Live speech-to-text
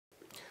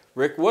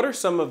Rick, what are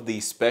some of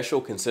the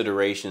special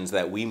considerations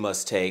that we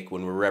must take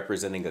when we're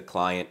representing a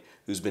client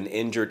who's been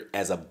injured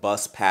as a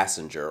bus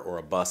passenger or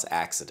a bus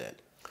accident?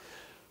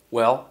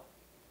 Well,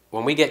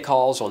 when we get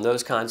calls on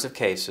those kinds of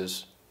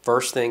cases,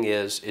 first thing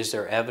is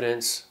there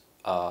evidence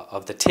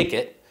of the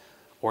ticket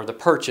or the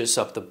purchase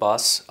of the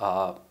bus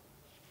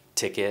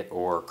ticket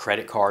or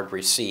credit card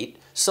receipt,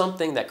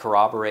 something that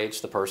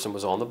corroborates the person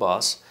was on the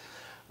bus.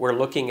 We're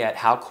looking at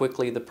how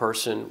quickly the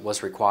person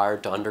was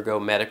required to undergo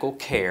medical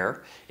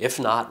care, if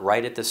not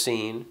right at the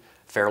scene,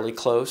 fairly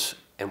close,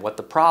 and what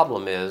the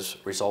problem is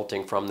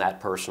resulting from that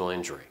personal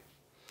injury.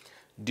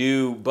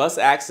 Do bus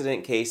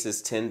accident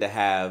cases tend to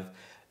have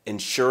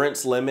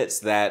insurance limits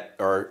that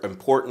are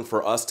important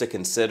for us to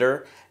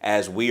consider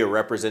as we are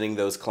representing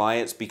those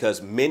clients?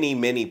 Because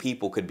many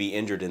people could be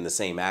injured in the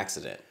same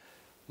accident.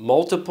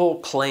 Multiple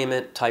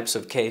claimant types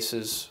of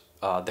cases,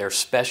 they're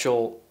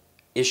special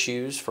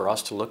issues for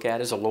us to look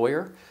at as a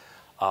lawyer.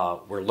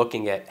 We're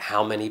looking at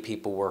how many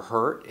people were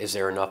hurt, is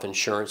there enough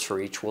insurance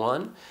for each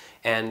one,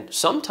 and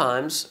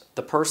sometimes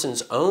the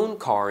person's own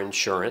car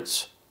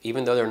insurance,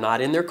 even though they're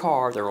not in their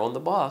car, they're on the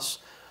bus,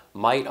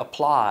 might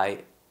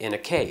apply in a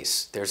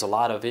case. There's a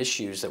lot of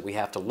issues that we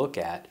have to look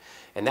at,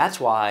 and that's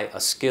why a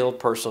skilled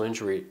personal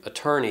injury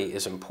attorney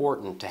is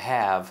important to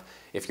have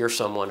if you're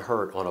someone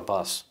hurt on a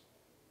bus.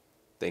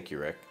 Thank you,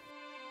 Rick.